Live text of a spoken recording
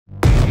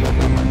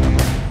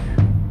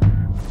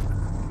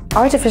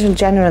Artificial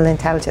general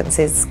intelligence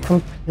is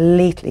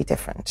completely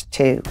different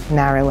to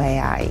narrow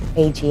AI.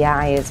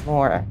 AGI is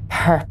more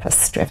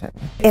purpose-driven.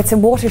 It's a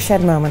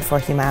watershed moment for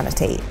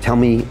humanity. Tell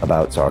me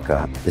about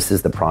Zarka. This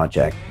is the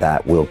project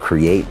that will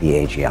create the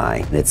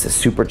AGI, and it's a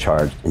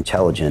supercharged,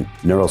 intelligent,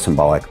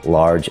 neural-symbolic,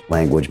 large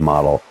language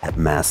model at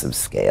massive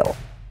scale.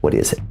 What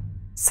is it?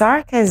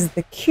 Zarka is the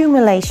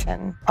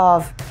accumulation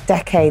of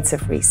decades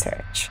of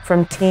research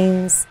from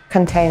teams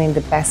containing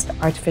the best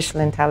artificial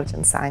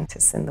intelligence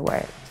scientists in the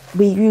world.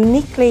 We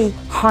uniquely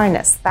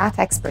harness that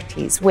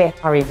expertise with,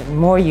 or even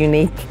more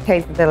unique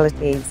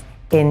capabilities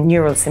in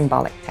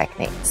neural-symbolic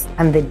techniques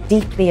and the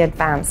deeply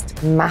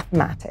advanced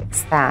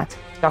mathematics that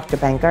Dr.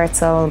 Ben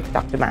Goertzel,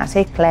 Dr. Matt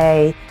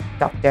Ickley,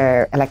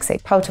 Dr. Alexei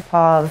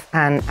Potapov,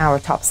 and our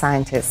top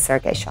scientist,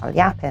 Sergei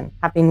Shalyapin,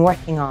 have been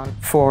working on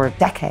for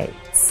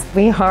decades.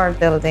 We are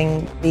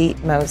building the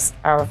most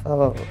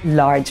powerful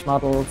large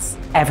models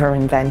ever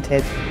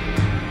invented.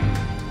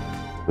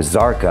 With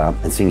Zarka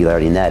and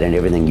SingularityNET and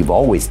everything you've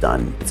always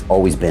done, it's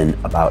always been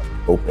about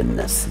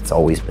openness. It's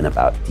always been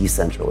about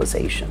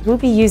decentralization. We'll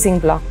be using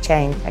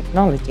blockchain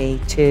technology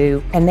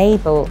to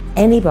enable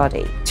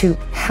anybody to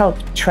help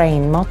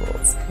train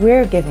models.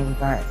 We're giving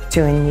birth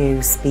to a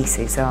new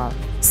species of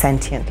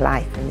sentient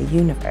life in the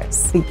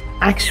universe. The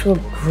actual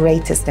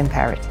greatest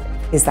imperative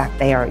is that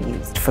they are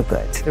used for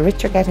good. The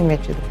rich are getting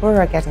richer, the poor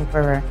are getting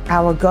poorer.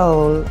 Our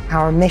goal,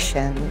 our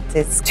mission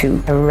is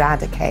to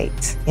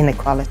eradicate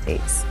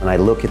inequalities. When I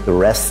look at the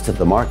rest of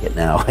the market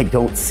now, I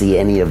don't see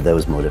any of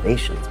those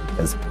motivations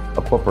because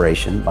a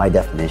corporation, by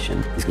definition,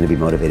 is going to be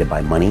motivated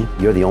by money.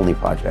 You're the only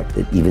project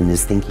that even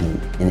is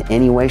thinking in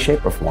any way,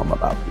 shape, or form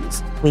about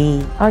these.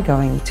 We are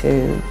going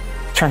to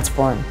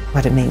transform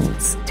what it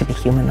means to be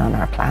human on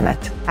our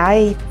planet.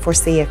 I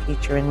foresee a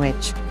future in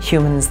which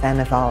humans then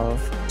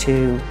evolve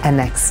to a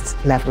next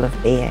level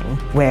of being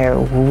where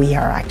we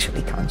are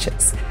actually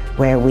conscious,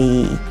 where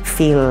we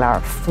feel our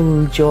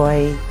full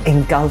joy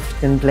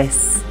engulfed in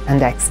bliss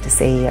and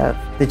ecstasy of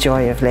the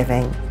joy of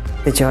living,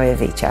 the joy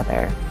of each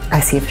other.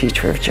 I see a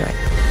future of joy.